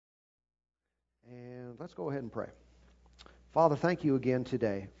Let's go ahead and pray. Father, thank you again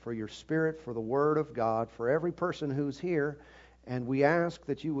today for your Spirit, for the Word of God, for every person who's here. And we ask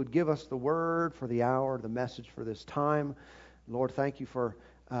that you would give us the word for the hour, the message for this time. Lord, thank you for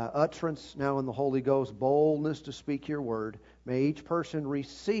utterance now in the Holy Ghost, boldness to speak your word. May each person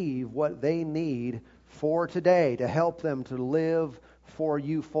receive what they need for today to help them to live for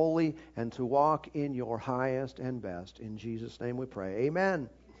you fully and to walk in your highest and best. In Jesus' name we pray. Amen.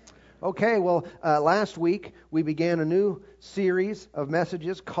 Okay, well, last week we began a new series of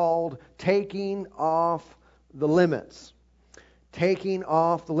messages called Taking Off the Limits. Taking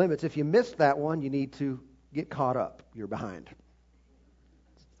Off the Limits. If you missed that one, you need to get caught up. You're behind.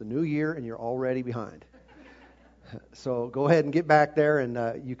 It's the new year and you're already behind. So go ahead and get back there,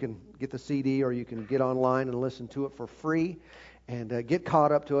 and you can get the CD or you can get online and listen to it for free. And get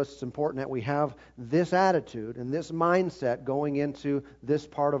caught up to us. It's important that we have this attitude and this mindset going into this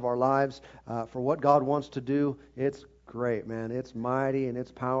part of our lives for what God wants to do. It's great, man. It's mighty and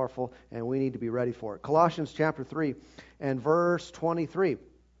it's powerful, and we need to be ready for it. Colossians chapter 3 and verse 23.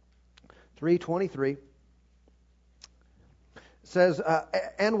 3:23 says,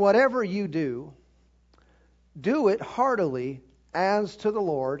 and whatever you do, do it heartily as to the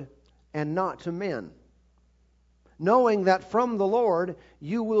Lord and not to men, knowing that from the Lord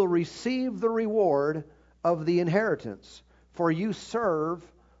you will receive the reward of the inheritance, for you serve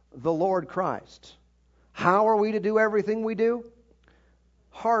the Lord Christ. How are we to do everything we do?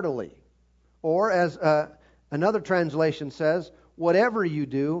 Heartily. Or as another translation says, whatever you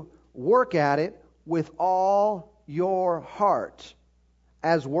do, work at it with all your heart,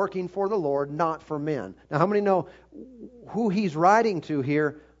 as working for the Lord, not for men. Now, how many know who he's writing to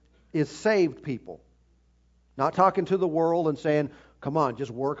here is saved people? Not talking to the world and saying, come on,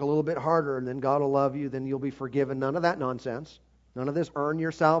 just work a little bit harder and then God will love you, then you'll be forgiven. None of that nonsense. None of this earn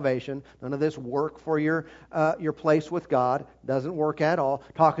your salvation. None of this work for your place with God. Doesn't work at all.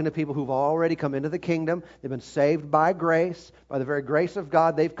 Talking to people who've already come into the kingdom. They've been saved by grace. By the very grace of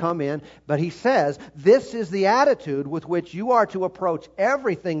God, they've come in. But he says, this is the attitude with which you are to approach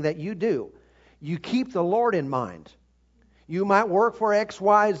everything that you do. You keep the Lord in mind. You might work for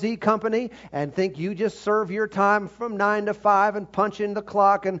XYZ company and think you just serve your time from 9 to 5 and punch in the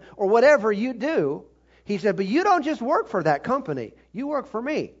clock or whatever you do. He said, but you don't just work for that company. You work for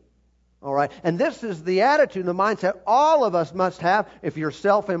me. All right. And this is the attitude and the mindset all of us must have. If you're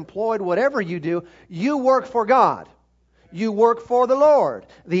self-employed, whatever you do, you work for God. You work for the Lord.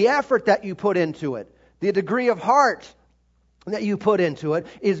 The effort that you put into it, the degree of heart that you put into it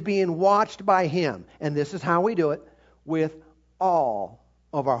is being watched by Him. And this is how we do it. With all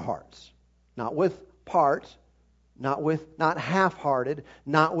of our hearts. Not with part, not half-hearted,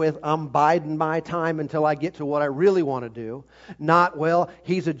 not with I'm biding my time until I get to what I really want to do. Not, well,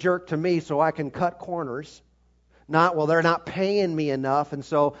 he's a jerk to me so I can cut corners. Not, well, they're not paying me enough and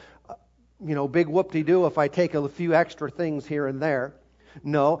so, big whoop-de-doo if I take a few extra things here and there.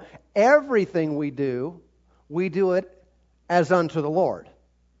 No, everything we do it as unto the Lord.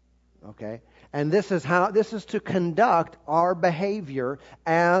 Okay? And this is to conduct our behavior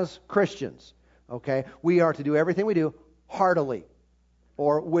as Christians. Okay? We are to do everything we do heartily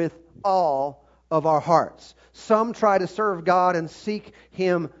or with all of our hearts. Some try to serve God and seek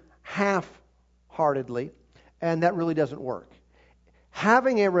Him half-heartedly, and that really doesn't work.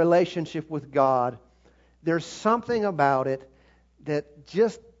 Having a relationship with God, there's something about it that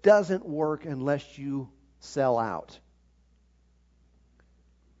just doesn't work unless you sell out.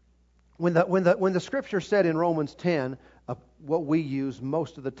 When the Scripture said in Romans 10, what we use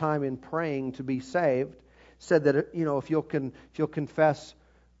most of the time in praying to be saved, said that if you'll confess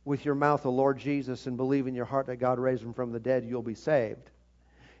with your mouth the Lord Jesus and believe in your heart that God raised Him from the dead, you'll be saved.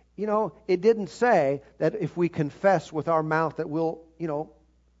 It didn't say that if we confess with our mouth that we'll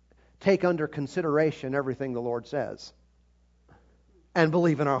take under consideration everything the Lord says and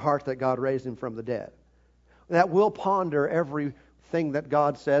believe in our heart that God raised Him from the dead. That we'll ponder everything that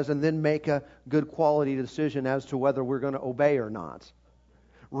God says and then make a good quality decision as to whether we're going to obey or not.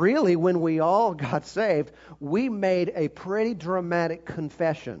 Really, when we all got saved, we made a pretty dramatic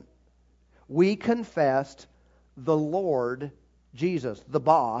confession. We confessed the Lord Jesus, the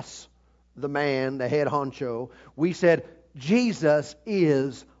boss, the man, the head honcho. We said, Jesus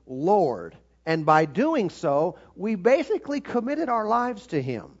is Lord. And by doing so, we basically committed our lives to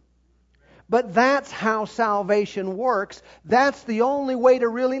Him. But that's how salvation works. That's the only way to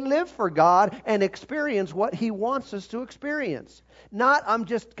really live for God and experience what He wants us to experience. Not, I'm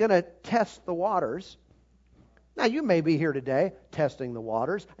just going to test the waters. Now, you may be here today testing the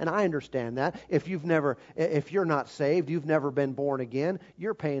waters, and I understand that. If you're not saved, you've never been born again,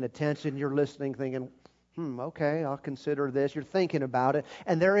 you're paying attention, you're listening, thinking, Okay, I'll consider this. You're thinking about it.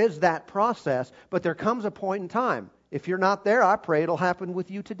 And there is that process, but there comes a point in time. If you're not there, I pray it'll happen with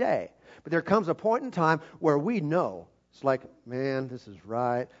you today. But there comes a point in time where we know, it's like, man, this is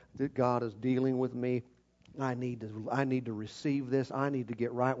right. God is dealing with me. I need to receive this. I need to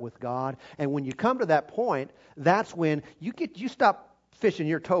get right with God. And when you come to that point, that's when you stop fishing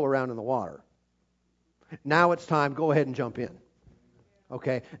your toe around in the water. Now it's time, go ahead and jump in.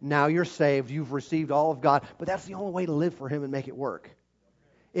 Okay, now you're saved, you've received all of God, but that's the only way to live for Him and make it work.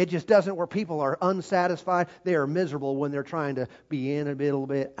 It just doesn't where people are unsatisfied. They are miserable when they're trying to be in a little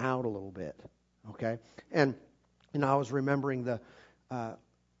bit, out a little bit. Okay, and I was remembering the,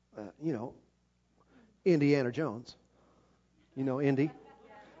 Indiana Jones. You know Indy?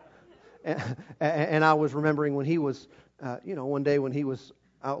 And I was remembering when he was, one day when he was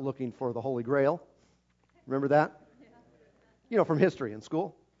out looking for the Holy Grail. Remember that? From history in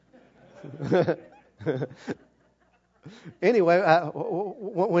school. Anyway,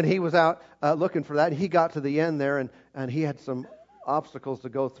 when he was out looking for that, he got to the end there, and he had some obstacles to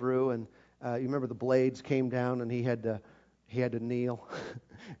go through. And you remember the blades came down, and he had to kneel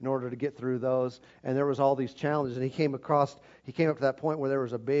in order to get through those. And there was all these challenges. And he came up to that point where there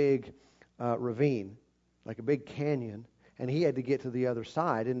was a big ravine, like a big canyon, and he had to get to the other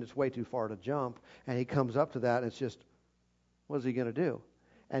side, and it's way too far to jump. And he comes up to that, and it's just, what is he going to do?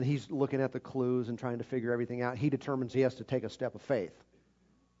 And he's looking at the clues and trying to figure everything out. He determines he has to take a step of faith.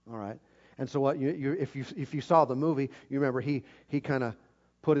 All right. And so what? If you saw the movie, you remember he kind of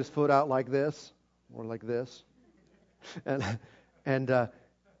put his foot out like this or like this, and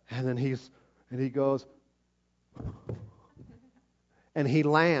then he goes, and he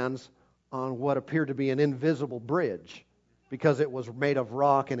lands on what appeared to be an invisible bridge. Because it was made of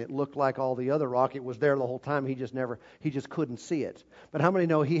rock and it looked like all the other rock. It was there the whole time. He just couldn't see it. But how many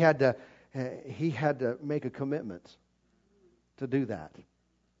know he had to make a commitment to do that?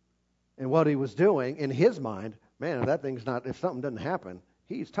 And what he was doing in his mind, man, if something doesn't happen,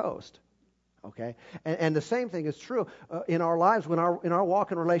 he's toast. Okay? And the same thing is true in our lives in our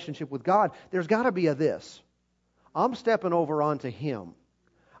walk in relationship with God. There's got to be a this. I'm stepping over onto Him.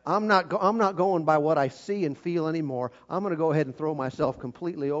 I'm not going by what I see and feel anymore. I'm going to go ahead and throw myself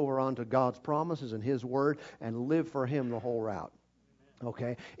completely over onto God's promises and His Word and live for Him the whole route.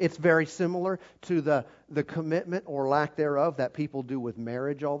 Okay? It's very similar to the commitment or lack thereof that people do with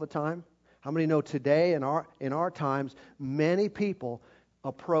marriage all the time. How many know today in our times, many people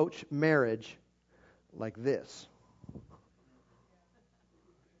approach marriage like this?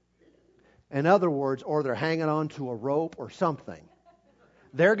 In other words, or they're hanging on to a rope or something.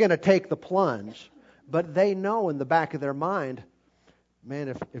 They're going to take the plunge, but they know in the back of their mind, man,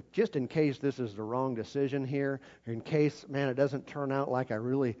 if just in case this is the wrong decision here, in case, man, it doesn't turn out like I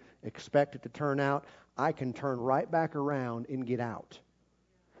really expect it to turn out, I can turn right back around and get out.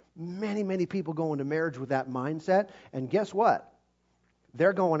 Many, many people go into marriage with that mindset, and guess what?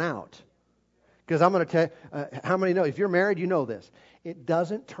 They're going out. Because I'm going to tell you, how many know, if you're married, you know this. It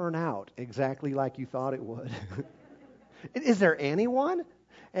doesn't turn out exactly like you thought it would. Is there anyone?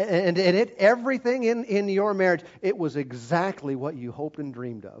 And everything in your marriage, it was exactly what you hoped and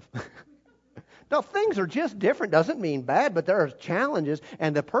dreamed of. Now, things are just different. Doesn't mean bad, but there are challenges.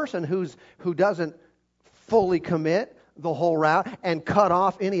 And the person who doesn't fully commit the whole route and cut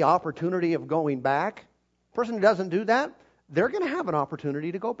off any opportunity of going back, person who doesn't do that, they're going to have an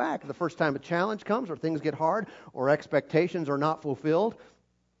opportunity to go back. The first time a challenge comes or things get hard or expectations are not fulfilled,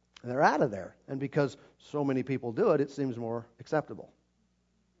 they're out of there. And because so many people do it, it seems more acceptable.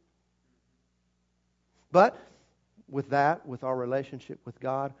 But with our relationship with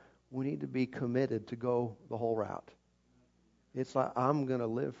God, we need to be committed to go the whole route. It's like, I'm going to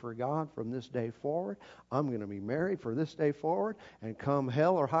live for God from this day forward. I'm going to be married for this day forward. And come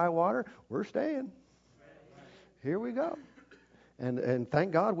hell or high water, we're staying. Here we go. And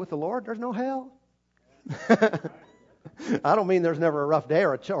thank God with the Lord, there's no hell. I don't mean there's never a rough day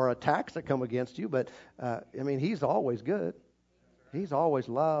or attacks that come against you, but He's always good. He's always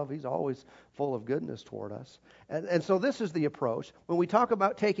love. He's always full of goodness toward us. And so this is the approach. When we talk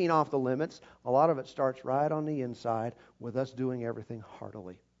about taking off the limits, a lot of it starts right on the inside with us doing everything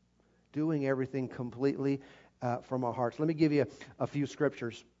heartily. Doing everything completely from our hearts. Let me give you a few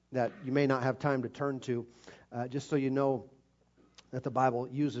scriptures that you may not have time to turn to, just so you know that the Bible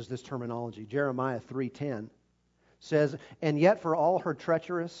uses this terminology. Jeremiah 3:10 says, "And yet for all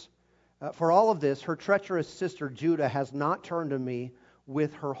of this, her treacherous sister Judah has not turned to me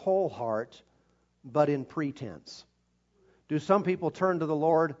with her whole heart, but in pretense." Do some people turn to the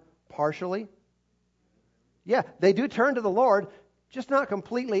Lord partially? Yeah, they do turn to the Lord, just not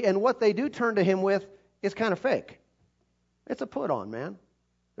completely. And what they do turn to Him with is kind of fake. It's a put on, man.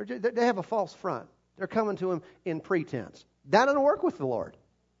 They have a false front. They're coming to Him in pretense. That doesn't work with the Lord.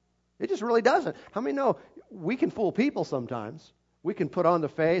 It just really doesn't. How many know we can fool people sometimes? We can put on the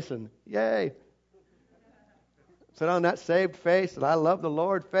face and, yay, sit on that saved face and I love the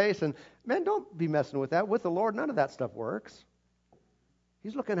Lord face. And, man, don't be messing with that. With the Lord, none of that stuff works.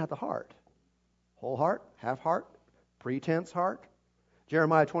 He's looking at the heart. Whole heart, half heart, pretense heart.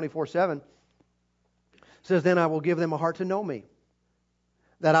 Jeremiah 24:7 says, then I will give them a heart to know me,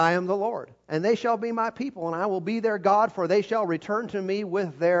 that I am the Lord. And they shall be my people, and I will be their God, for they shall return to me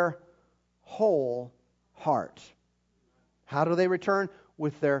with their whole heart. How do they return?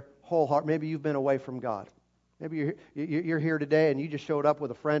 With their whole heart. Maybe you've been away from God. Maybe you're here today and you just showed up with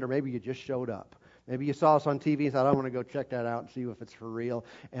a friend, or maybe you just showed up. Maybe you saw us on TV and thought, I want to go check that out and see if it's for real.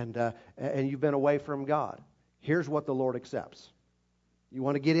 And you've been away from God. Here's what the Lord accepts. You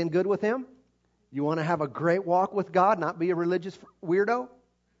want to get in good with Him? You want to have a great walk with God, not be a religious weirdo?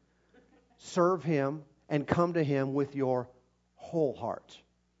 Serve Him and come to Him with your whole heart.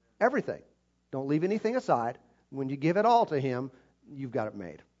 Everything. Don't leave anything aside. When you give it all to Him, you've got it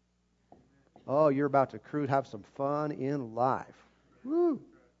made. Oh, you're about to have some fun in life. Woo.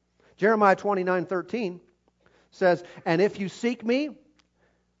 Jeremiah 29:13 says, and if you seek me,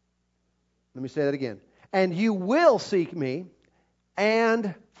 let me say that again, and you will seek me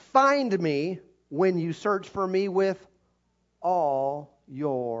and find me when you search for me with all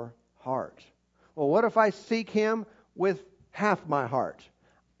your heart. Well, what if I seek Him with half my heart?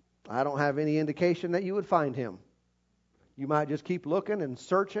 I don't have any indication that you would find Him. You might just keep looking and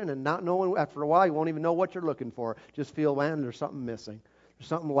searching and not knowing. After a while, you won't even know what you're looking for. Just feel, man, there's something missing. There's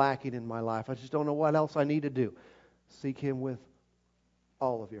something lacking in my life. I just don't know what else I need to do. Seek Him with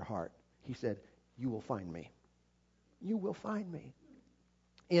all of your heart. He said, you will find me. You will find me.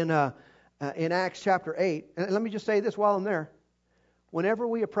 In Acts chapter 8, and let me just say this while I'm there. Whenever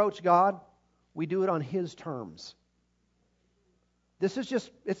we approach God, we do it on His terms. It's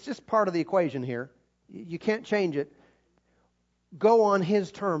just part of the equation here. You can't change it. Go on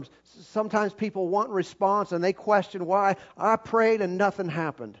His terms. Sometimes people want response and they question why. I prayed and nothing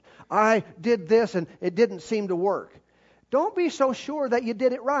happened. I did this and it didn't seem to work. Don't be so sure that you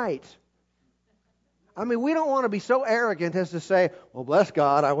did it right. I mean, we don't want to be so arrogant as to say, well, bless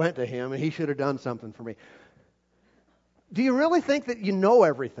God, I went to Him and He should have done something for me. Do you really think that you know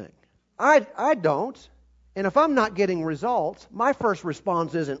everything? I don't. And if I'm not getting results, my first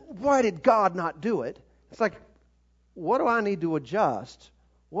response isn't, why did God not do it? It's like, what do I need to adjust?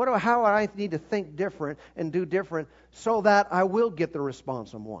 How do I need to think different and do different so that I will get the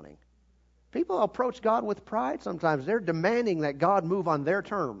response I'm wanting? People approach God with pride sometimes. They're demanding that God move on their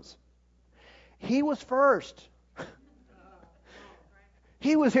terms. He was first.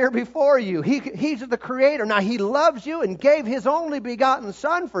 He was here before you. He's the Creator. Now, He loves you and gave His only begotten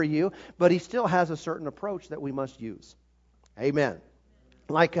Son for you, but He still has a certain approach that we must use. Amen.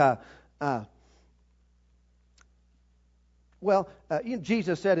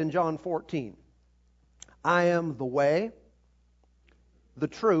 Jesus said in John 14, I am the way, the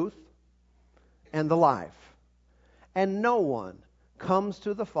truth, and the life. And no one comes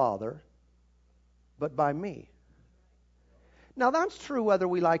to the Father but by me. Now that's true whether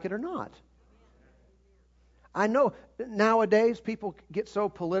we like it or not. I know nowadays people get so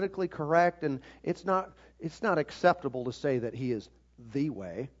politically correct, and it's not acceptable to say that He is the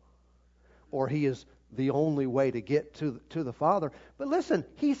way or He is the only way to get to the Father. But listen,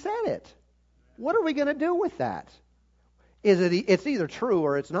 He said it. What are we going to do with that? It's either true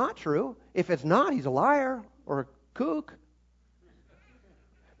or it's not true. If it's not, He's a liar or a kook.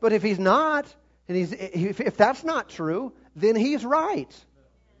 But if He's not, and if that's not true, then He's right.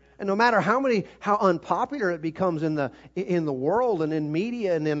 And no matter how unpopular it becomes in the world and in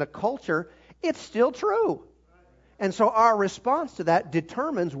media and in the culture, it's still true. And so our response to that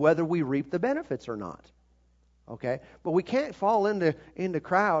determines whether we reap the benefits or not. Okay? But we can't fall into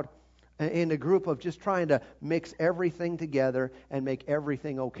a group of just trying to mix everything together and make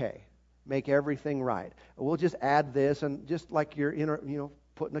everything okay. Make everything right. We'll just add this, and just like you're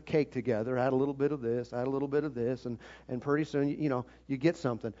putting a cake together, add a little bit of this, add a little bit of this, and pretty soon you get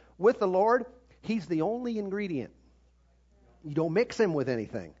something. With the Lord, He's the only ingredient. You don't mix Him with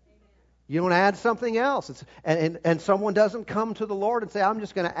anything. You don't add something else. And someone doesn't come to the Lord and say, I'm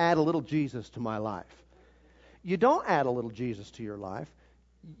just going to add a little Jesus to my life. You don't add a little Jesus to your life.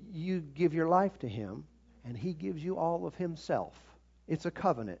 You give your life to Him, and He gives you all of Himself. It's a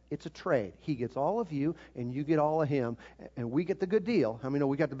covenant. It's a trade. He gets all of you, and you get all of Him, and we get the good deal. How many know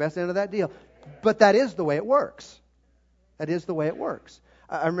we got the best end of that deal? But that is the way it works. That is the way it works.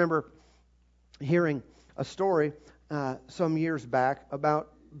 I remember hearing a story some years back about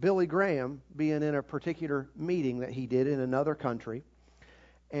Billy Graham being in a particular meeting that he did in another country.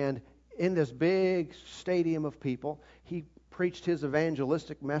 And in this big stadium of people, he preached his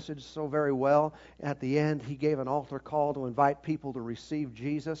evangelistic message so very well. At the end, he gave an altar call to invite people to receive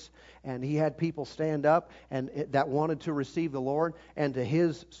Jesus. And he had people stand up that wanted to receive the Lord. And to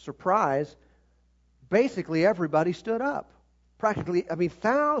his surprise, basically everybody stood up. Practically,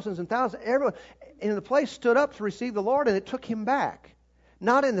 thousands and thousands, everyone in the place stood up to receive the Lord, and it took him back.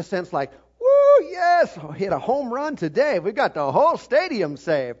 Not in the sense like, woo, yes, hit a home run today. We got the whole stadium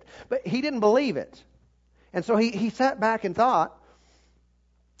saved. But he didn't believe it. And so he sat back and thought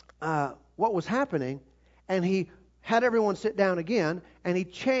what was happening, and he had everyone sit down again, and he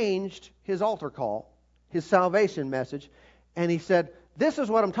changed his altar call, his salvation message, and he said, this is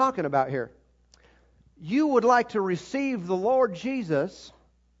what I'm talking about here. You would like to receive the Lord Jesus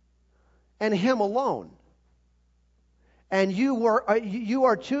and Him alone. And you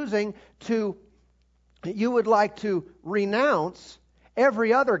are choosing to, you would like to renounce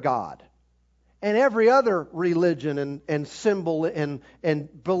every other god and every other religion and symbol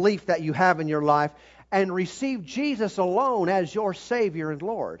and belief that you have in your life and receive Jesus alone as your Savior and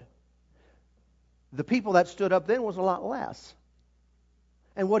Lord. The people that stood up then was a lot less.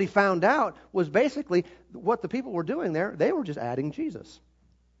 And what he found out was basically what the people were doing there, they were just adding Jesus.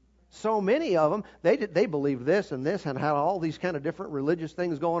 So many of them, they believed this and had all these kind of different religious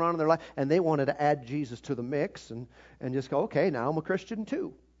things going on in their life, and they wanted to add Jesus to the mix and just go, okay, now I'm a Christian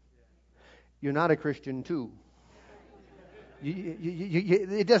too. You're not a Christian too.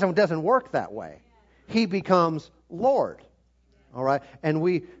 It doesn't work that way. He becomes Lord. All right? And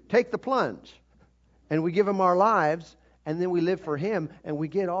we take the plunge, and we give Him our lives, and then we live for Him, and we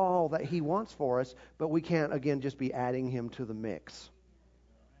get all that He wants for us, but we can't, again, just be adding Him to the mix.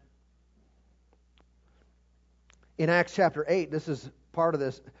 In Acts chapter 8, this is part of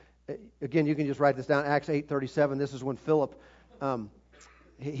this. Again, you can just write this down. Acts 8:37, this is when Philip,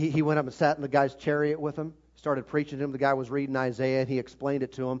 he went up and sat in the guy's chariot with him, started preaching to him. The guy was reading Isaiah, and he explained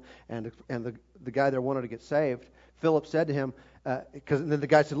it to him, and the guy there wanted to get saved. Philip said to him, because then the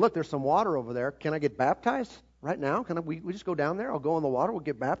guy said, look, there's some water over there. Can I get baptized right now? We just go down there? I'll go in the water. We'll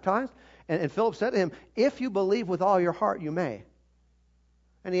get baptized. And Philip said to him, if you believe with all your heart, you may.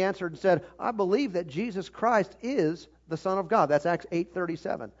 And he answered and said, I believe that Jesus Christ is the Son of God. That's Acts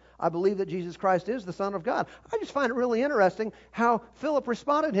 8:37. I believe that Jesus Christ is the Son of God. I just find it really interesting how Philip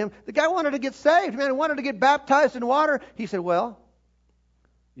responded to him. The guy wanted to get saved, man. He wanted to get baptized in water. He said, well,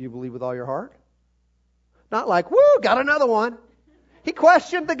 you believe with all your heart? Not like, woo, got another one. He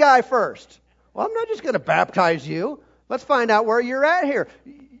questioned the guy first. Well, I'm not just going to baptize you. Let's find out where you're at here.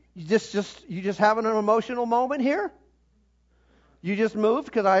 You just having an emotional moment here? You just moved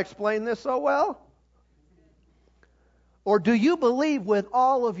because I explained this so well? Or do you believe with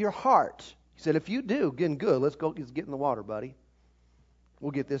all of your heart? He said, if you do, getting good, let's get in the water, buddy.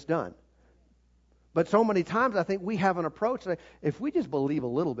 We'll get this done. But so many times I think we have an approach that if we just believe a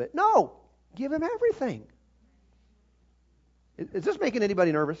little bit, no, give Him everything. Is this making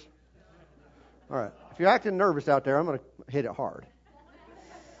anybody nervous? All right. If you're acting nervous out there, I'm going to hit it hard.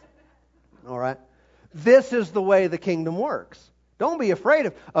 All right. This is the way the kingdom works. Don't be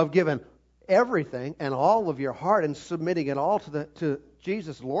afraid of giving everything and all of your heart and submitting it all to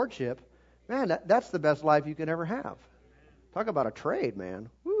Jesus' lordship. Man, that's the best life you can ever have. Talk about a trade, man.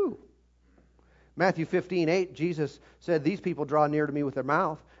 Woo. Matthew 15:8, Jesus said, these people draw near to me with their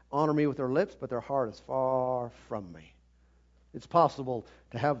mouth, honor me with their lips, but their heart is far from me. It's possible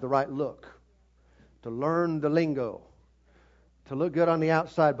to have the right look, to learn the lingo, to look good on the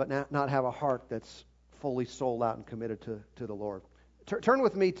outside, but not have a heart that's fully sold out and committed to the Lord. Turn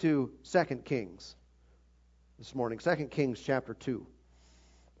with me to 2 Kings this morning. 2 Kings chapter 2.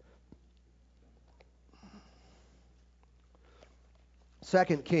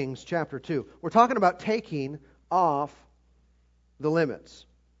 Second Kings chapter 2. We're talking about taking off the limits.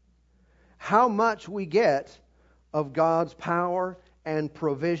 How much we get of God's power and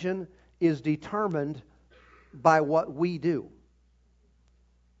provision is determined by what we do.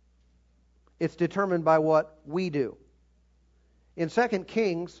 It's determined by what we do. In 2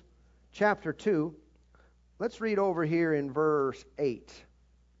 Kings chapter 2, let's read over here in verse 8.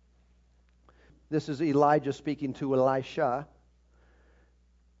 This is Elijah speaking to Elisha.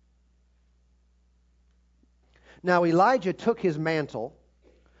 Now Elijah took his mantle,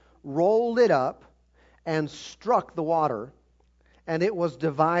 rolled it up, and struck the water, and it was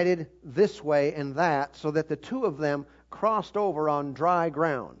divided this way and that, so that the two of them crossed over on dry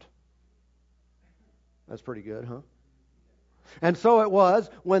ground. That's pretty good, huh? And so it was,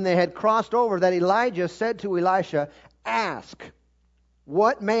 when they had crossed over, that Elijah said to Elisha, "Ask,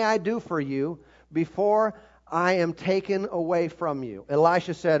 what may I do for you before I am taken away from you?"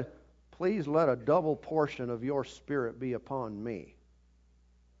 Elisha said, "Please let a double portion of your spirit be upon me."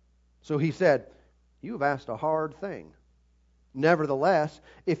 So he said, "You've asked a hard thing. Nevertheless,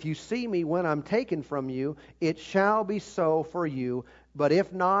 if you see me when I'm taken from you, it shall be so for you. But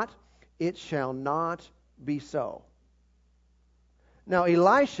if not, it shall not be so." Now,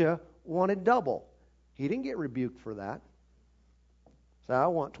 Elisha wanted double. He didn't get rebuked for that. So I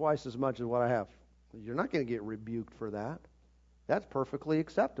want twice as much as what I have. You're not going to get rebuked for that. That's perfectly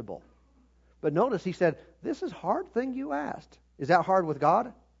acceptable. But notice he said, "This is a hard thing you asked." Is that hard with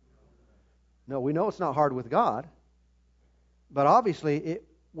God? No, we know it's not hard with God. But obviously it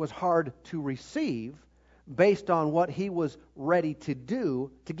was hard to receive based on what he was ready to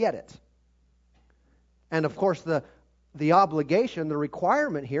do to get it. And of course the obligation, the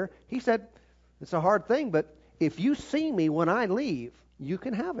requirement here, he said, it's a hard thing, but if you see me when I leave, you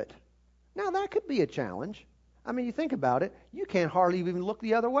can have it. Now that could be a challenge. I mean, you think about it, you can't hardly even look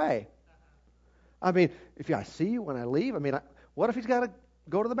the other way. I mean, if I see you when I leave, what if he's got to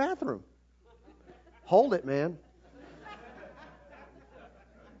go to the bathroom? Hold it, man.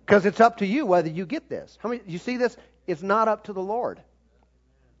 Because it's up to you whether you get this. You see this? It's not up to the Lord.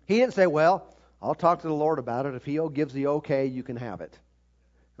 He didn't say, "Well, I'll talk to the Lord about it. If He gives the okay, you can have it."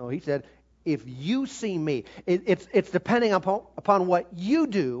 No, He said, if you see me, it's depending upon what you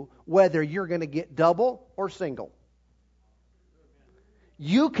do, whether you're going to get double or single.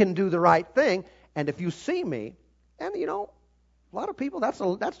 You can do the right thing, and if you see me, and a lot of people,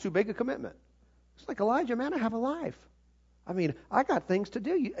 that's too big a commitment. It's like, "Elijah, man, I have a life. I got things to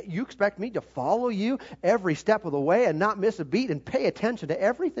do. You expect me to follow you every step of the way and not miss a beat and pay attention to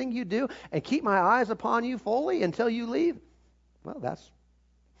everything you do and keep my eyes upon you fully until you leave?" Well, that's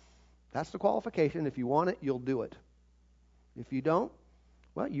the qualification. If you want it, you'll do it. If you don't,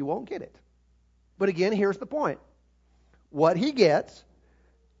 well, you won't get it. But again, here's the point. What he gets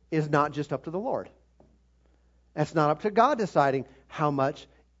is not just up to the Lord. That's not up to God deciding how much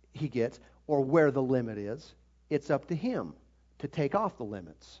he gets or where the limit is. It's up to him to take off the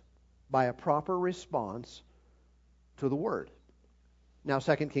limits by a proper response to the Word. Now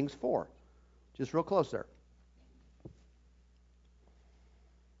 2 Kings 4. Just real close there.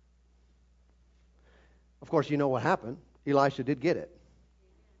 Of course, you know what happened. Elisha did get it.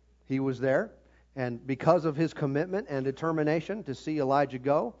 He was there, and because of his commitment and determination to see Elijah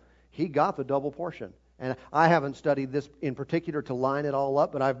go, he got the double portion. And I haven't studied this in particular to line it all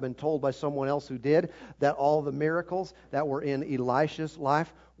up, but I've been told by someone else who did that all the miracles that were in Elisha's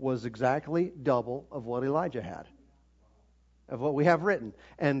life was exactly double of what Elijah had, of what we have written.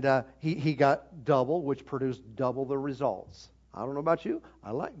 And he got double, which produced double the results. I don't know about you.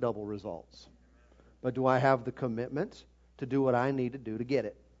 I like double results. But do I have the commitment to do what I need to do to get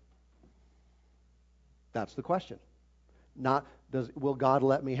it? That's the question. Not, will God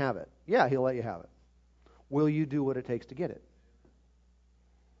let me have it? Yeah, He'll let you have it. Will you do what it takes to get it?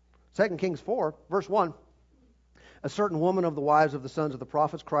 2 Kings 4, verse 1. A certain woman of the wives of the sons of the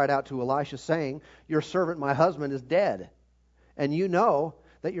prophets cried out to Elisha, saying, "Your servant, my husband, is dead. And you know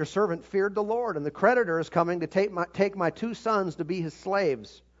that your servant feared the Lord, and the creditor is coming to take my 2 sons to be his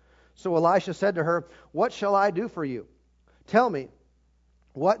slaves." So Elisha said to her, "What shall I do for you? Tell me,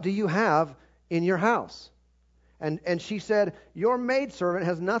 what do you have in your house?" And she said, "Your maidservant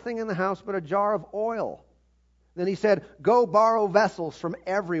has nothing in the house but a jar of oil." Then he said, "Go borrow vessels from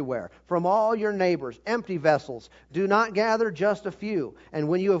everywhere, from all your neighbors, empty vessels. Do not gather just a few. And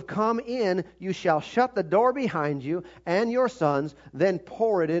when you have come in, you shall shut the door behind you and your sons, then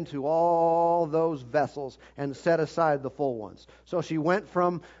pour it into all those vessels and set aside the full ones." So she went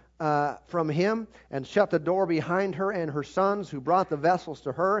from him and shut the door behind her and her sons, who brought the vessels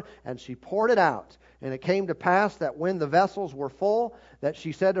to her, and she poured it out. And it came to pass that when the vessels were full, that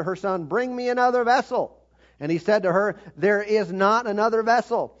she said to her son, "Bring me another vessel." And he said to her, "There is not another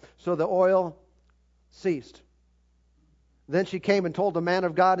vessel." So the oil ceased. Then she came and told the man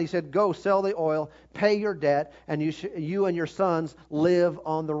of God, and he said, "Go, sell the oil, pay your debt, and you and your sons live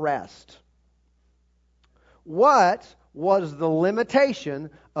on the rest." What was the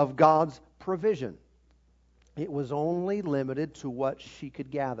limitation of God's provision? It was only limited to what she could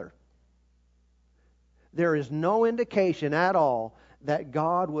gather. There is no indication at all that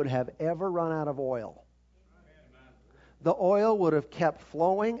God would have ever run out of oil. The oil would have kept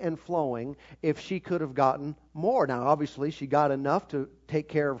flowing and flowing if she could have gotten more. Now, obviously, she got enough to take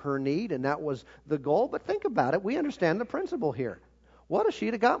care of her need, and that was the goal. But think about it. We understand the principle here. What if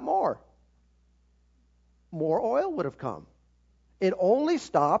she'd have got more? More oil would have come. It only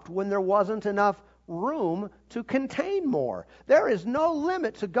stopped when there wasn't enough room to contain more. There is no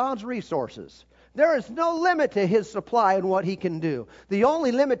limit to God's resources. There is no limit to His supply and what He can do. The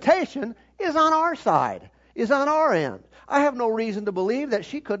only limitation is on our side, is on our end. I have no reason to believe that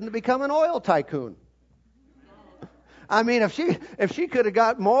she couldn't become an oil tycoon. I mean, if she could have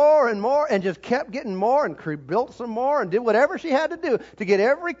got more and more and just kept getting more and built some more and did whatever she had to do to get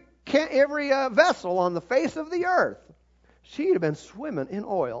every vessel on the face of the earth, she'd have been swimming in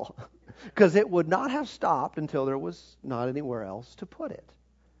oil because it would not have stopped until there was not anywhere else to put it.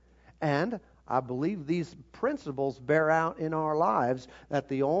 And I believe these principles bear out in our lives that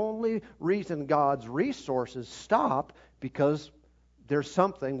the only reason God's resources stop because there's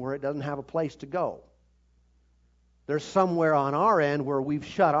something where it doesn't have a place to go. There's somewhere on our end where we've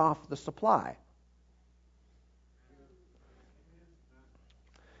shut off the supply.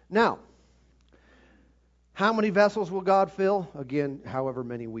 Now, how many vessels will God fill? Again, however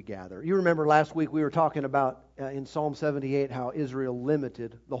many we gather. You remember last week we were talking about in Psalm 78 how Israel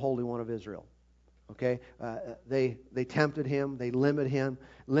limited the Holy One of Israel. Okay, they tempted Him, they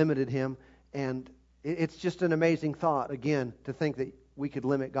limited Him, and it's just an amazing thought again to think that we could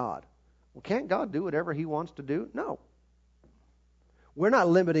limit God. Well, can't God do whatever He wants to do? No. We're not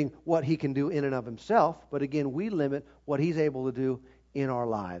limiting what He can do in and of Himself, but again, we limit what He's able to do in our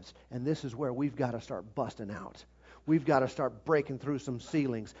lives. And this is where we've got to start busting out. We've got to start breaking through some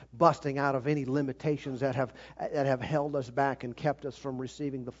ceilings, busting out of any limitations that have held us back and kept us from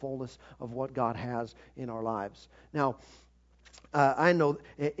receiving the fullness of what God has in our lives. Now, I know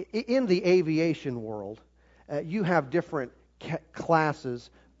in the aviation world, you have different classes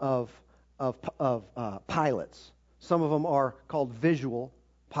of pilots. Some of them are called visual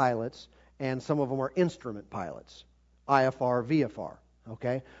pilots, and some of them are instrument pilots, IFR, VFR.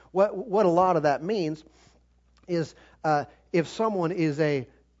 Okay, what a lot of that means is if someone is a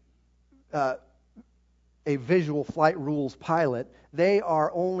visual flight rules pilot, they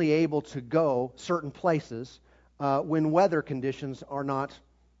are only able to go certain places when weather conditions are not,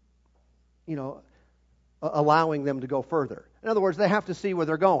 allowing them to go further. In other words, they have to see where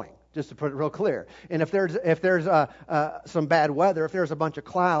they're going, just to put it real clear. And if there's some bad weather, if there's a bunch of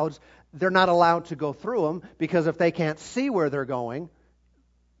clouds, they're not allowed to go through them, because if they can't see where they're going,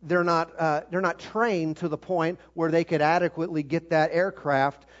 they're not trained to the point where they could adequately get that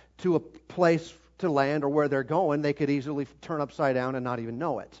aircraft to a place to land or where they're going. They could easily turn upside down and not even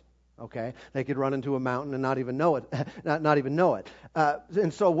know it. Okay, they could run into a mountain and not even know it. not even know it.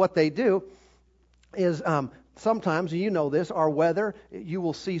 And so what they do is sometimes, you know this, our weather, you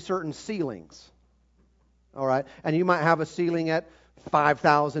will see certain ceilings. All right, and you might have a ceiling at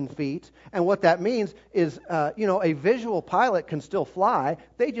 5,000 feet. And what that means is, a visual pilot can still fly.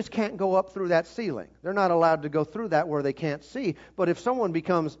 They just can't go up through that ceiling. They're not allowed to go through that where they can't see. But if someone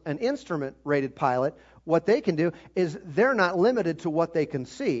becomes an instrument-rated pilot, what they can do is they're not limited to what they can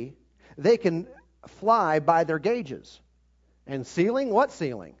see. They can fly by their gauges. And ceiling? What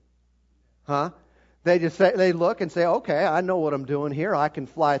ceiling? Huh? They look and say, okay, I know what I'm doing here. I can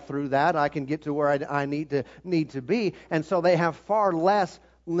fly through that. I can get to where I need to be. And so they have far less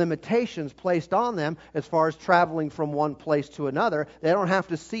limitations placed on them as far as traveling from one place to another. They don't have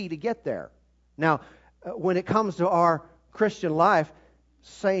to see to get there. Now, when it comes to our Christian life,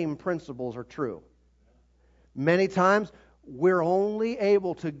 same principles are true. Many times, we're only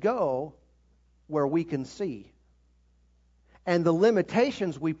able to go where we can see. And the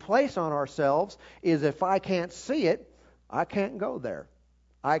limitations we place on ourselves is, if I can't see it, I can't go there.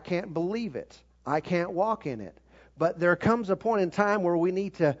 I can't believe it. I can't walk in it. But there comes a point in time where we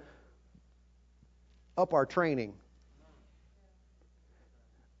need to up our training.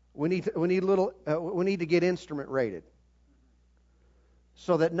 We need to get instrument rated,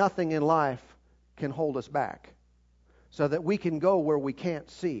 so that nothing in life can hold us back, so that we can go where we can't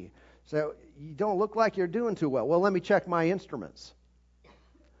see. So you don't look like you're doing too well. Well, let me check my instruments.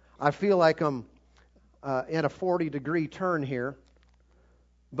 I feel like I'm at a 40-degree turn here,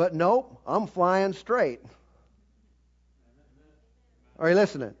 but nope, I'm flying straight. Are you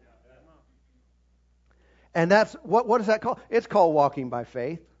listening? And that's what is that called? It's called walking by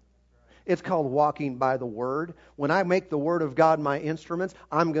faith. It's called walking by the Word. When I make the Word of God my instruments,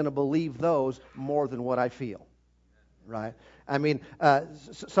 I'm going to believe those more than what I feel. Right? I mean,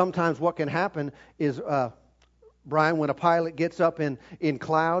 sometimes what can happen is, Brian, when a pilot gets up in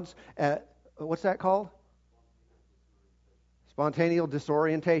clouds, what's that called? Spontaneous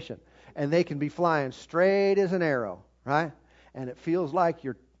disorientation. And they can be flying straight as an arrow, right? And it feels like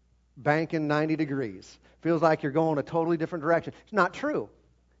you're banking 90 degrees. Feels like you're going a totally different direction. It's not true.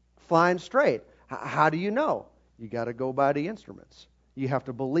 Flying straight. How do you know? You got to go by the instruments. You have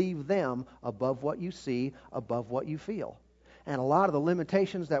to believe them above what you see, above what you feel. And a lot of the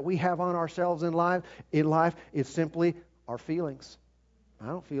limitations that we have on ourselves in life is simply our feelings. I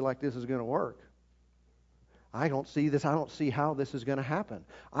don't feel like this is going to work. I don't see this. I don't see how this is going to happen.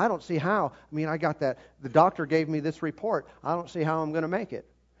 I don't see how. I mean, I got that. The doctor gave me this report. I don't see how I'm going to make it.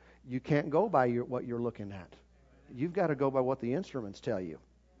 You can't go by what you're looking at. You've got to go by what the instruments tell you.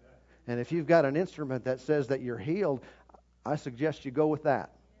 And if you've got an instrument that says that you're healed, I suggest you go with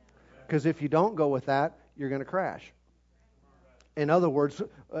that. Because if you don't go with that, you're going to crash. In other words,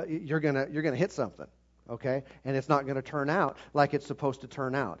 you're going to hit something. Okay? And it's not going to turn out like it's supposed to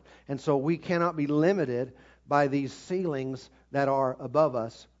turn out. And so we cannot be limited by these ceilings that are above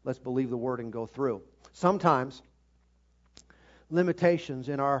us. Let's believe the Word and go through. Sometimes, limitations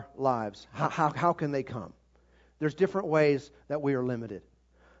in our lives, how can they come? There's different ways that we are limited.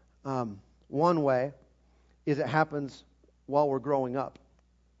 One way is it happens while we're growing up.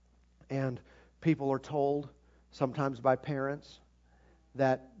 And people are told, sometimes by parents,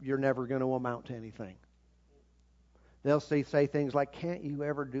 that you're never going to amount to anything. They'll say things like, can't you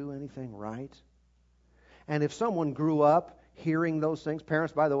ever do anything right? And if someone grew up hearing those things,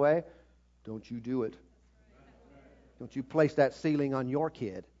 parents, by the way, don't you do it. Don't you place that ceiling on your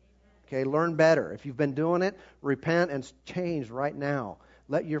kid. Okay, learn better. If you've been doing it, repent and change right now.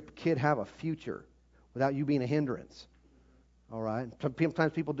 Let your kid have a future without you being a hindrance. All right?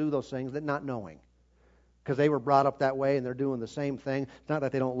 Sometimes people do those things that not knowing. Because they were brought up that way and they're doing the same thing. It's not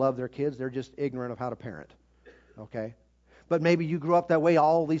that they don't love their kids. They're just ignorant of how to parent. Okay? But maybe you grew up that way.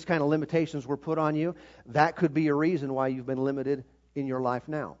 All these kind of limitations were put on you. That could be a reason why you've been limited in your life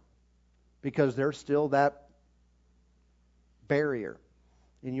now. Because there's still that barrier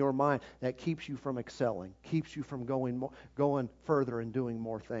in your mind that keeps you from excelling, keeps you from going further and doing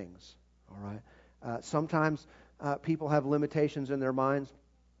more things. All right. Sometimes people have limitations in their minds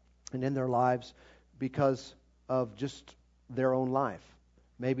and in their lives because of just their own life.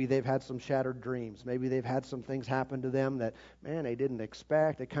 Maybe they've had some shattered dreams. Maybe they've had some things happen to them that, man, they didn't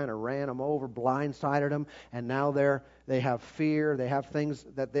expect. They kind of ran them over, blindsided them, and now they have fear. They have things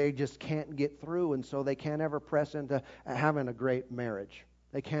that they just can't get through, and so they can't ever press into having a great marriage.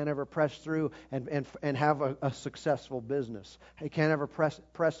 They can't ever press through and have a successful business. They can't ever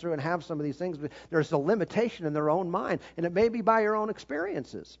press through and have some of these things. But there's a limitation in their own mind, and it may be by your own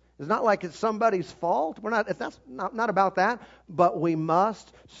experiences. It's not like it's somebody's fault. That's not about that. But we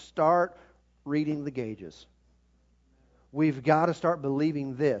must start reading the gauges. We've got to start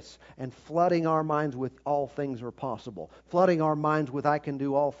believing this and flooding our minds with all things are possible. Flooding our minds with I can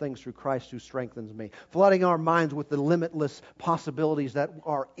do all things through Christ who strengthens me. Flooding our minds with the limitless possibilities that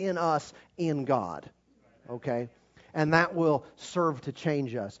are in us in God. Okay? And that will serve to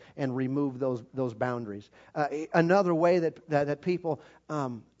change us and remove those boundaries. Another way that people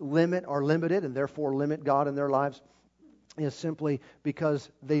are limited and therefore limit God in their lives is simply because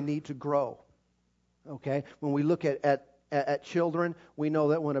they need to grow. Okay? When we look at children, we know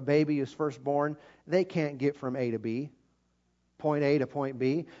that when a baby is first born, they can't get from A to B, point A to point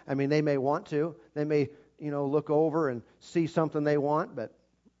B. I mean, they may want to. They may, look over and see something they want, but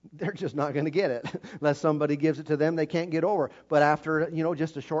they're just not going to get it. Unless somebody gives it to them, they can't get over. But after,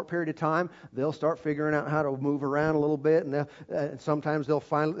 just a short period of time, they'll start figuring out how to move around a little bit, and sometimes they'll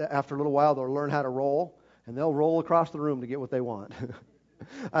finally, after a little while, they'll learn how to roll, and they'll roll across the room to get what they want.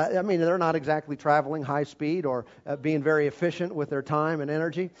 They're not exactly traveling high speed or being very efficient with their time and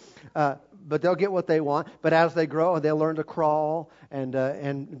energy, but they'll get what they want. But as they grow, they'll learn to crawl,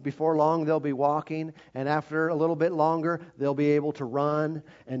 and before long they'll be walking, and after a little bit longer they'll be able to run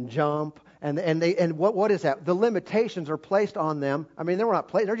and jump. And what is that? The limitations are placed on them. I mean,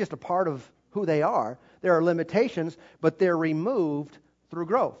 they're just a part of who they are. There are limitations, but they're removed through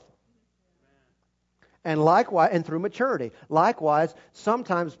growth. And likewise, and through maturity. Likewise,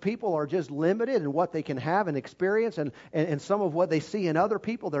 sometimes people are just limited in what they can have and experience, and some of what they see in other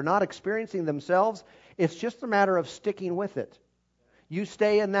people, they're not experiencing themselves. It's just a matter of sticking with it. You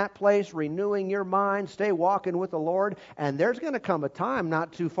stay in that place, renewing your mind, stay walking with the Lord, and there's going to come a time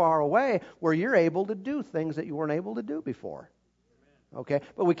not too far away where you're able to do things that you weren't able to do before. Okay?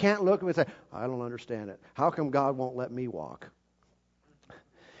 But we can't look and say, I don't understand it. How come God won't let me walk?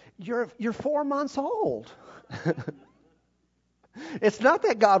 You're 4 months old. It's not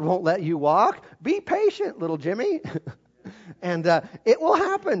that God won't let you walk. Be patient, little Jimmy. And it will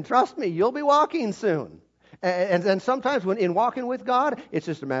happen. Trust me, you'll be walking soon. And sometimes when in walking with God, it's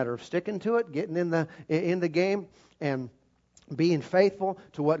just a matter of sticking to it, getting in the game, and being faithful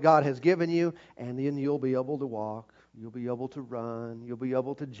to what God has given you, and then you'll be able to walk. You'll be able to run. You'll be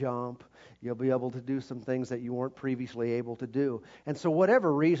able to jump. You'll be able to do some things that you weren't previously able to do. And so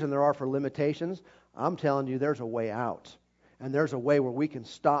whatever reason there are for limitations, I'm telling you there's a way out. And there's a way where we can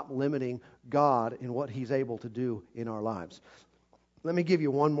stop limiting God in what He's able to do in our lives. Let me give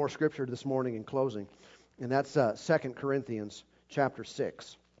you one more scripture this morning in closing. And that's 2 Corinthians chapter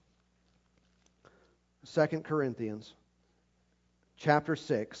 6. 2 Corinthians chapter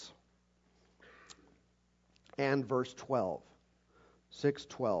 6. And verse 12.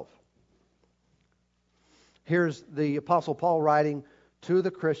 6:12. Here's the Apostle Paul writing to the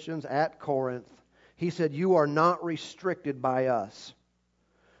Christians at Corinth. He said, "You are not restricted by us,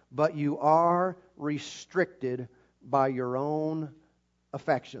 but you are restricted by your own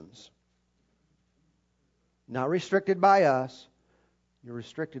affections." Not restricted by us, you're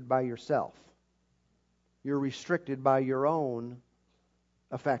restricted by yourself. You're restricted by your own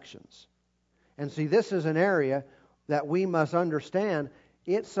affections. And see, this is an area that we must understand.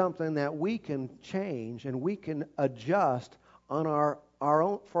 It's something that we can change and we can adjust on our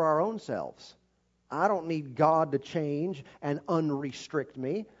own for our own selves. I don't need God to change and unrestrict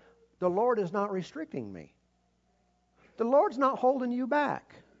me. The Lord is not restricting me. The Lord's not holding you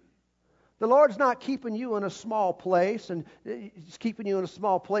back. The Lord's not keeping you in a small place and He's keeping you in a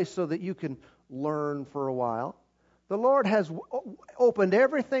small place so that you can learn for a while. The Lord has opened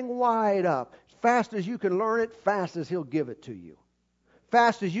everything wide up. As fast as you can learn it, fast as He'll give it to you.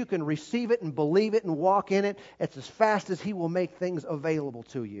 Fast as you can receive it and believe it and walk in it, it's as fast as He will make things available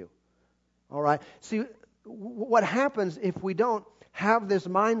to you. All right? See, what happens if we don't have this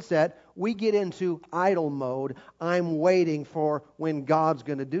mindset, we get into idle mode. I'm waiting for when God's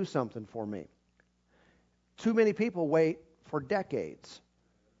going to do something for me. Too many people wait for decades.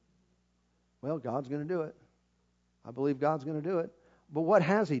 Well, God's going to do it. I believe God's going to do it. But what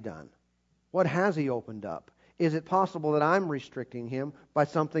has He done? What has He opened up? Is it possible that I'm restricting Him by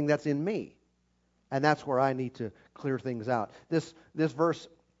something that's in me? And that's where I need to clear things out. This verse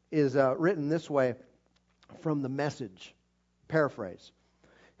is written this way from the Message. Paraphrase.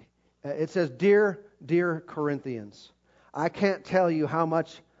 It says, Dear Corinthians, I can't tell you how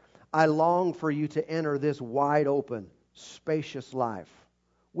much I long for you to enter this wide open, spacious life.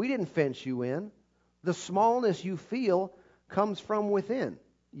 We didn't fence you in. The smallness you feel comes from within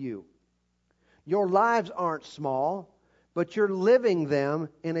you. Your lives aren't small, but you're living them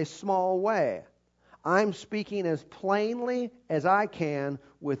in a small way. I'm speaking as plainly as I can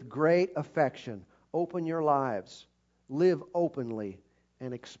with great affection. Open your lives. Live openly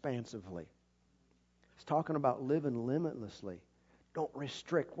and expansively. It's talking about living limitlessly. Don't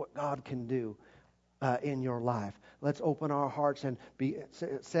restrict what God can do in your life. Let's open our hearts and be.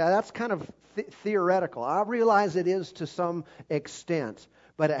 Say that's kind of theoretical. I realize it is to some extent,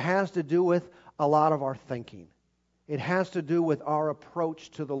 but it has to do with a lot of our thinking. It has to do with our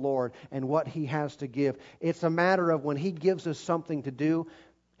approach to the Lord and what He has to give. It's a matter of when He gives us something to do,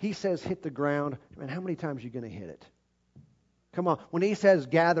 He says hit the ground. Man, how many times are you going to hit it? Come on. When He says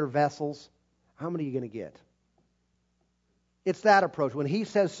gather vessels, how many are you going to get? It's that approach. When He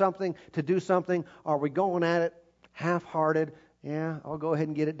says something to do something, are we going at it half-hearted? Yeah, I'll go ahead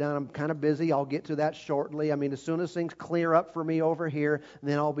and get it done. I'm kind of busy. I'll get to that shortly. I mean, as soon as things clear up for me over here,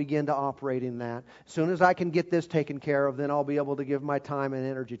 then I'll begin to operate in that. As soon as I can get this taken care of, then I'll be able to give my time and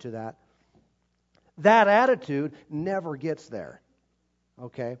energy to that. That attitude never gets there.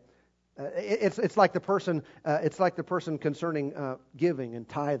 Okay? It's like the person concerning giving and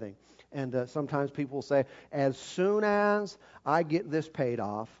tithing. And sometimes people say, as soon as I get this paid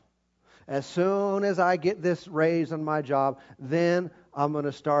off, as soon as I get this raise on my job, then I'm going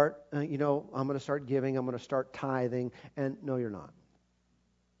to start, I'm going to start giving, I'm going to start tithing. And no, you're not.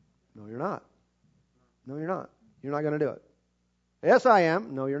 No, you're not. No, you're not. You're not going to do it. Yes, I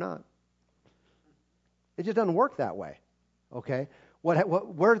am. No, you're not. It just doesn't work that way. Okay?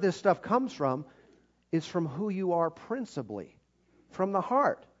 Where this stuff comes from is from who you are principally, from the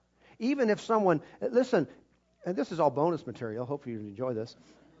heart. Even if someone, listen, and this is all bonus material, hopefully you enjoy this.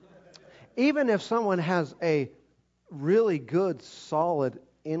 Even if someone has a really good, solid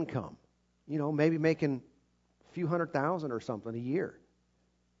income, maybe making a few $100,000 or something a year,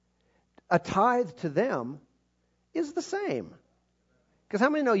 a tithe to them is the same. Because how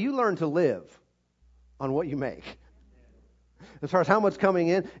many know you learn to live on what you make? As far as how much coming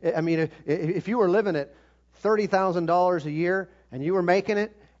in, I mean, if you were living at $30,000 a year and you were making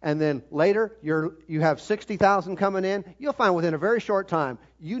it, and then later you have $60,000 coming in, you'll find within a very short time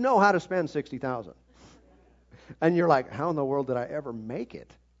you know how to spend $60,000. And you're like, how in the world did I ever make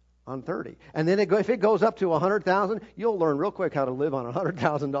it on 30? And then if it goes up to $100,000, you'll learn real quick how to live on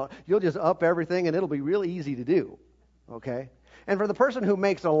 $100,000. You'll just up everything, and it'll be really easy to do. Okay? And for the person who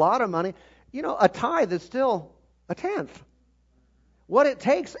makes a lot of money, a tithe is still a tenth. What it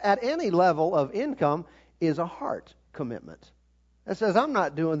takes at any level of income is a heart commitment. That says, I'm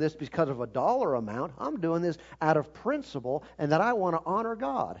not doing this because of a dollar amount. I'm doing this out of principle and that I want to honor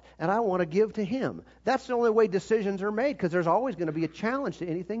God and I want to give to Him. That's the only way decisions are made, because there's always going to be a challenge to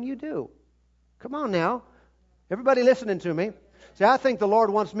anything you do. Come on now. Everybody listening to me. See, I think the Lord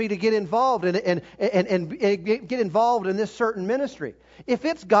wants me to get involved and get involved in this certain ministry. If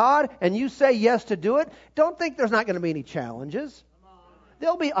it's God and you say yes to do it, don't think there's not going to be any challenges.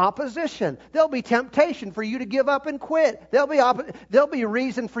 There'll be opposition. There'll be temptation for you to give up and quit. There'll be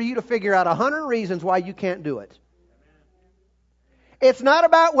reason for you to figure out 100 reasons why you can't do it. It's not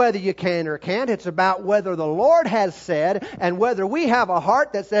about whether you can or can't. It's about whether the Lord has said and whether we have a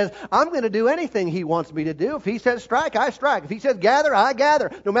heart that says, I'm going to do anything He wants me to do. If He says strike, I strike. If He says gather, I gather.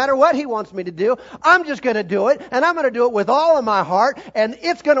 No matter what He wants me to do, I'm just going to do it. And I'm going to do it with all of my heart. And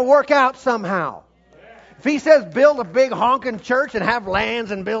it's going to work out somehow. If He says build a big honking church and have lands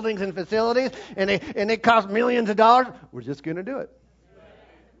and buildings and facilities and it costs millions of dollars, we're just going to do it.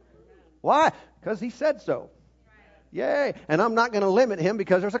 Why? Because He said so. Yay. And I'm not going to limit Him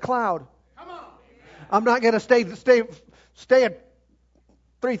because there's a cloud. Come on. I'm not going to stay at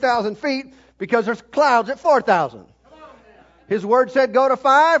 3,000 feet because there's clouds at 4,000. His Word said go to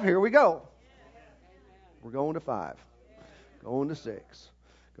 5. Here we go. We're going to 5. Going to 6.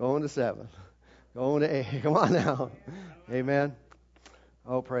 Going to 7. Going to 8. Come on now. Amen.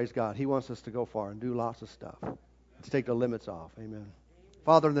 Oh, praise God. He wants us to go far and do lots of stuff. Let's take the limits off. Amen.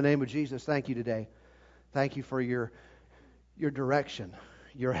 Father, in the name of Jesus, thank you today. Thank you for your direction,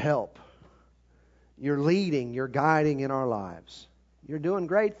 your help, your leading, your guiding in our lives. You're doing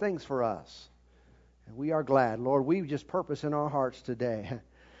great things for us. And we are glad. Lord, we just purpose in our hearts today,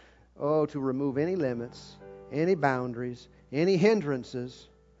 to remove any limits, any boundaries, any hindrances,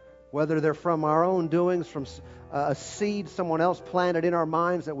 whether they're from our own doings, from a seed someone else planted in our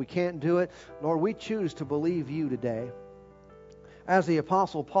minds that we can't do it. Lord, we choose to believe you today. As the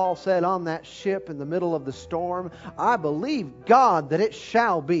Apostle Paul said on that ship in the middle of the storm, I believe God that it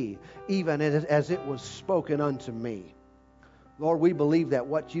shall be, even as it was spoken unto me. Lord, we believe that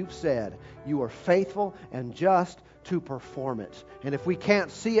what you've said, you are faithful and just to perform it. And if we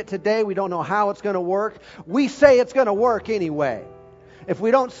can't see it today, we don't know how it's going to work, we say it's going to work anyway. If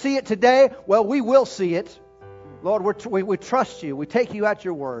we don't see it today, well, we will see it. Lord, we trust you. We take you at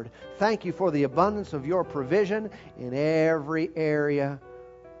your word. Thank you for the abundance of your provision in every area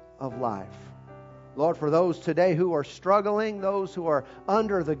of life. Lord, for those today who are struggling, those who are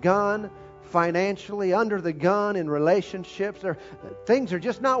under the gun financially, under the gun in relationships, things are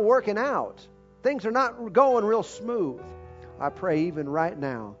just not working out. Things are not going real smooth. I pray even right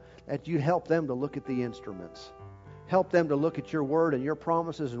now that you'd help them to look at the instruments. Help them to look at your word and your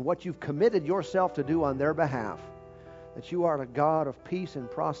promises and what you've committed yourself to do on their behalf. That you are a God of peace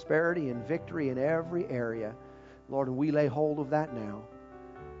and prosperity and victory in every area. Lord, and we lay hold of that now.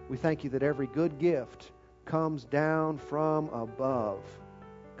 We thank you that every good gift comes down from above.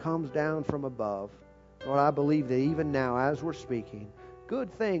 Comes down from above. Lord, I believe that even now as we're speaking,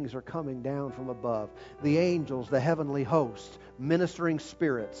 good things are coming down from above. The angels, the heavenly hosts, ministering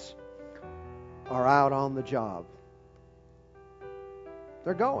spirits are out on the job.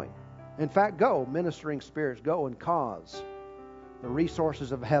 They're going. In fact, go, ministering spirits, go and cause the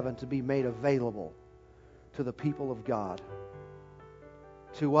resources of heaven to be made available to the people of God,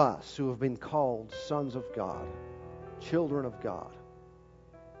 to us who have been called sons of God, children of God.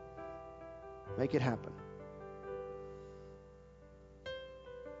 Make it happen.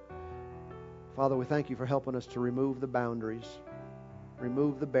 Father, we thank you for helping us to remove the boundaries,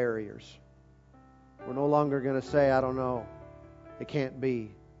 remove the barriers. We're no longer going to say, I don't know. It can't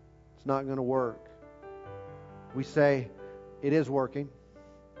be. It's not going to work. We say, it is working.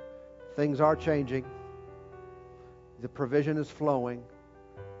 Things are changing. The provision is flowing.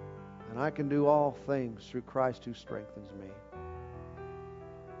 And I can do all things through Christ who strengthens me.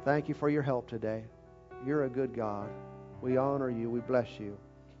 Thank you for your help today. You're a good God. We honor you. We bless you.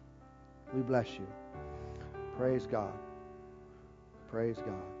 We bless you. Praise God. Praise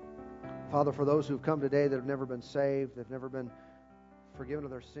God. Father, for those who've come today that have never been saved, they've never been forgiven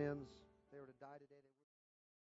of their sins.